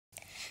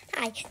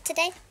Hi,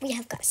 today we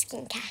have got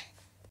skincare.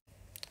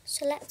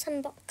 So let's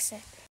unbox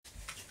it.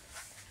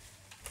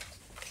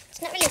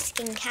 It's not really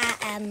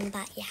skincare,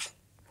 but yeah.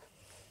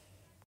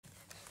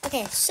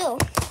 Okay, so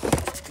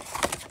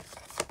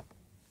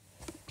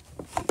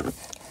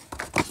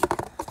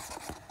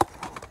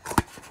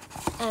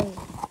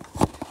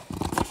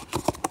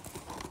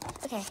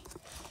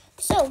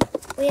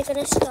we're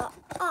gonna start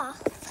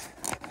off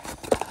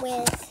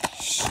with,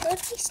 should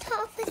we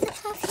start off with the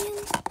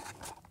perfume?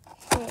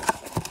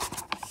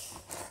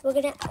 We're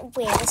gonna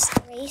wait, there's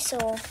 3,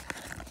 so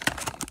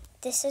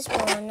this is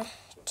 1,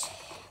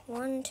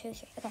 2,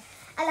 3. Okay,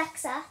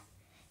 Alexa,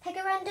 pick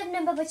a random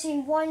number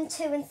between 1,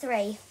 2, and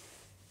 3.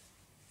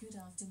 Good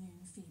afternoon,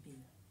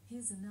 Phoebe.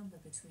 Here's a number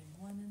between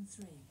 1 and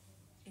 3.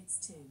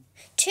 It's 2.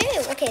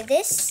 2. Okay,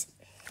 this.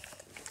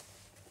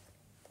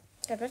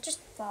 God, what just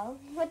fell?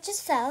 What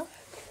just fell?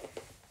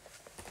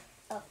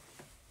 Oh.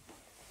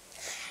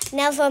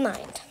 Never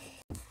mind.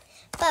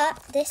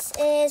 But this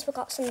is, we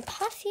got some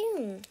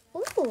perfume.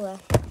 Ooh.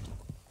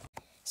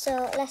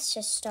 So let's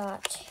just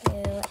start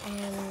to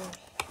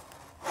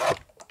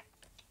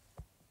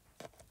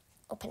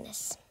open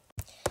this.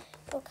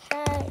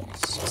 Okay,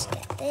 let's just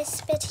get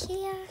this bit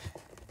here.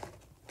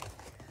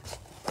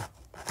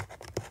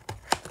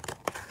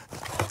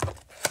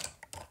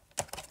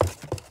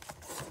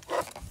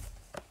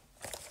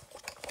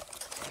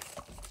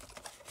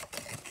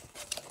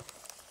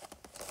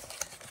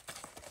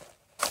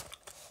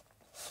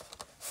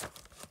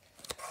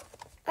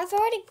 I've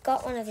already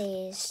got one of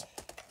these.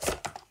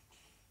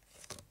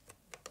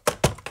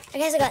 I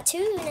guess I got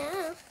 2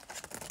 now.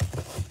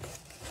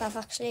 But I've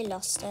actually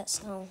lost it,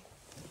 so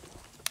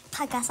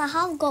I guess I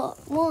have got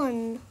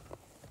 1.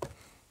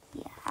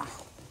 Yeah,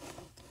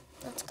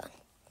 that's gone.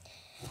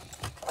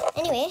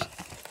 Anyway,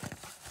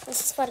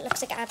 this is what it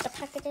looks like at the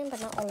packaging,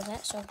 but not all of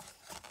it, so.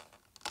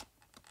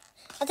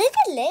 Are they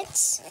the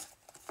lids?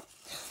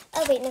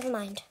 Oh wait, never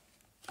mind.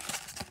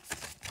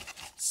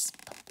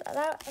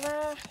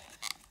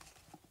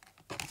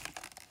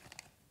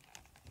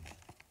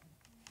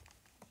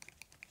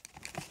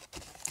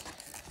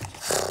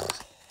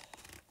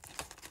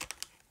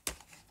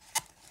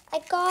 I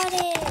got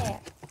it.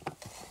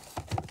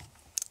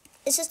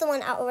 This is the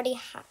one I already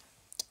had.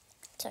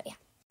 So yeah.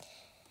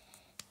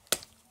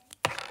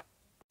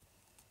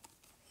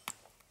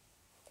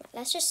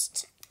 Let's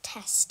just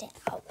test it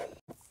out.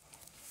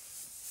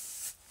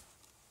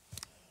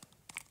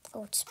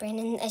 Oh, it's spraying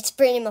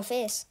in my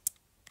face.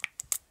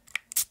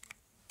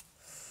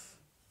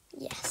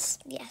 Yes.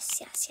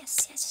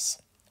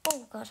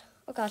 Oh god.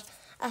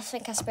 I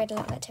think I sprayed a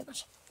little bit too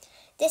much.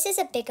 This is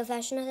a bigger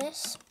version of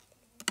this.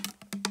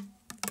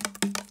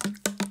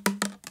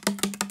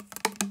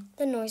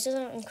 The noises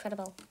are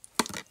incredible.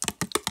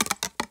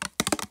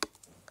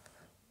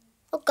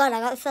 Oh god, I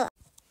got the filter.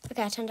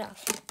 Okay, I turned it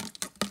off.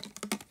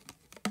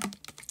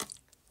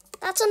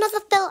 That's another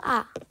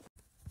filter.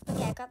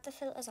 Okay, I got the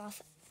filters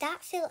off.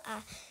 That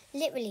filter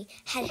literally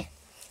had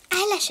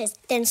eyelashes,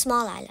 then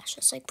small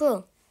eyelashes. Like,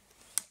 bro.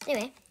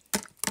 Anyway.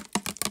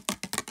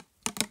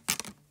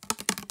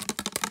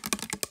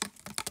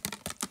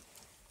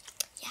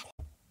 Yeah.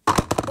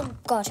 Oh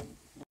god.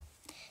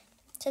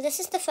 So this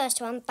is the first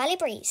one, Bali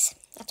Breeze.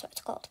 That's what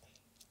it's called.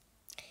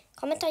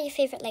 Comment on your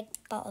favourite like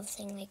bottle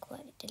thing, like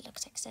what it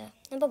looks like. So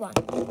number 1.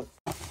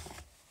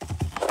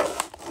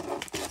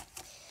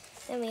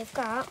 Then we've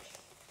got.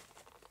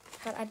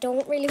 God, I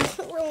don't really want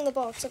to ruin the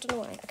box. I don't know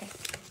why. Okay.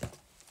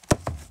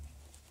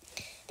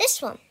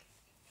 This one.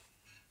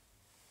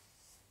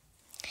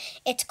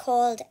 It's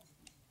called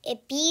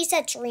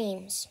Ibiza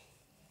Dreams.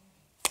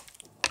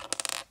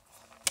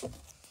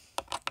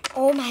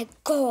 Oh my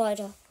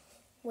god.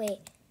 Wait.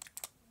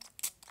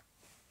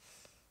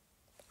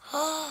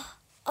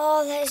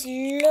 Oh, that is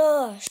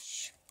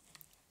lush.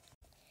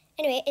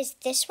 Anyway, is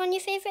this one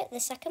your favourite? The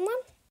second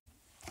one?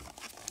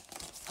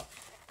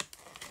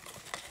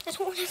 I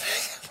don't want to ruin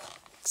the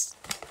box.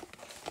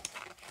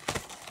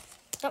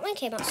 That one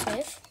came out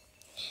smooth.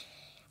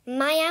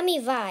 Miami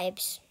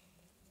Vibes.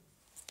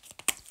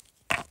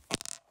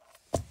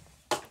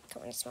 Don't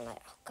want to smell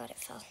like. Oh god, it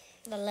fell.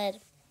 The lid.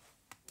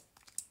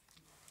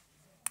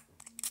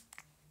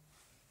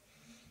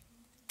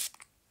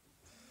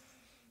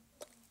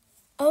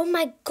 Oh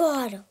my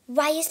god,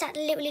 why is that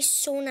literally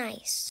so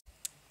nice?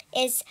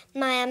 Is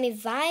Miami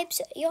Vibes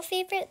your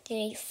favourite?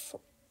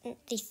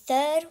 The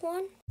third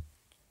one?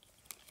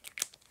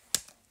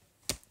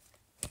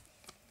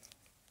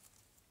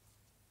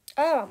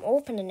 Oh, I'm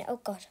opening it. Oh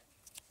god.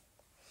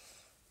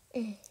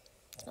 It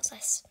smells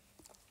nice.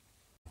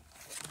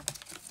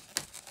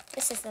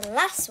 This is the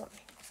last one.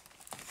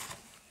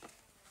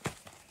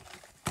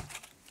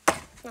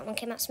 That one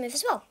came out smooth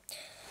as well.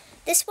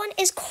 This one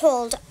is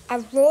called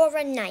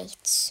Aurora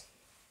Nights.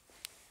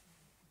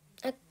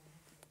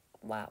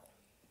 Wow.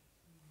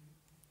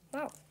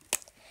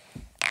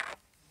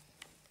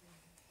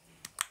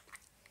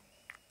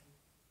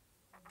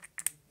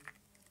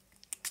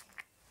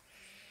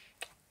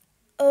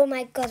 Oh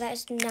my god, that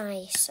is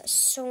nice. That's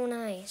so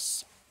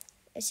nice.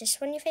 Is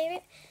this one your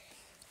favourite?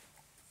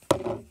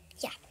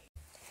 Yeah.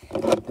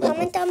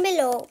 down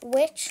below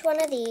which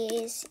one of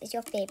these is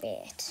your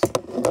favourite.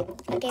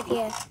 I'll give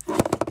you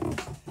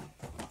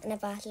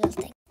another little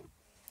thing.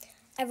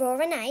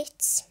 Aurora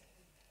Nights,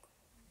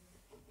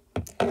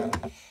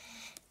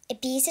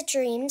 Ibiza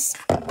Dreams,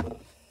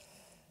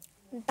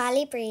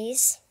 Bali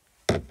Breeze,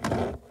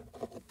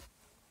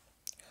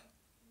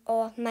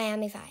 or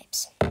Miami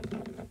Vibes.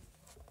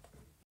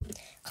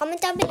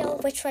 Comment down below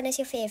which one is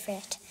your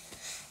favourite.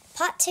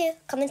 Part 2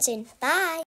 coming soon. Bye!